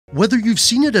Whether you've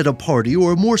seen it at a party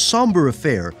or a more somber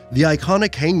affair, the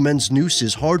iconic Hangman's noose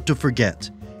is hard to forget.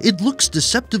 It looks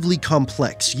deceptively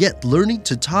complex, yet learning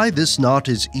to tie this knot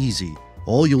is easy.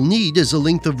 All you'll need is a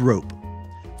length of rope.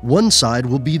 One side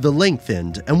will be the length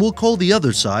end, and we'll call the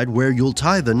other side where you'll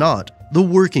tie the knot the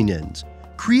working end.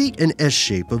 Create an S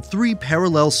shape of 3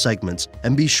 parallel segments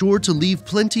and be sure to leave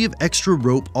plenty of extra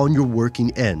rope on your working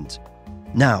end.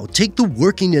 Now, take the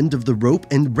working end of the rope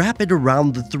and wrap it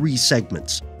around the 3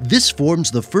 segments. This forms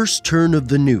the first turn of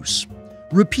the noose.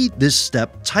 Repeat this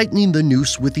step, tightening the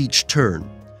noose with each turn.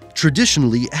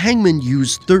 Traditionally, hangmen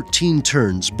use 13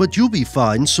 turns, but you'll be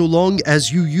fine so long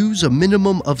as you use a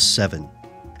minimum of 7.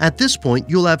 At this point,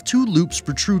 you'll have 2 loops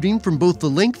protruding from both the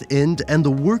length end and the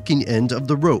working end of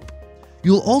the rope.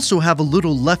 You'll also have a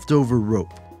little leftover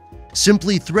rope.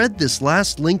 Simply thread this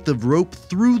last length of rope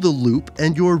through the loop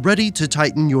and you're ready to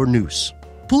tighten your noose.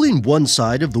 Pulling one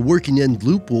side of the working end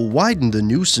loop will widen the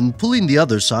noose and pulling the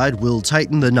other side will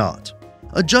tighten the knot.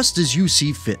 Adjust as you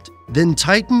see fit, then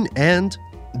tighten and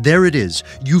there it is,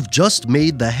 you've just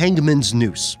made the hangman's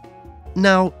noose.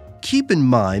 Now, keep in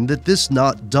mind that this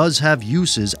knot does have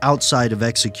uses outside of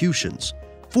executions.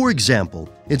 For example,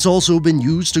 it's also been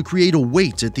used to create a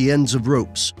weight at the ends of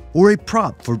ropes, or a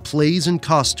prop for plays and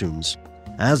costumes.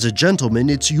 As a gentleman,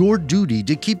 it's your duty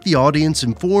to keep the audience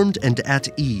informed and at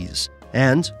ease.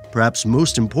 And, perhaps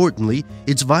most importantly,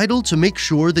 it's vital to make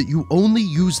sure that you only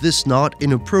use this knot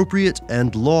in appropriate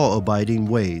and law-abiding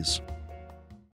ways.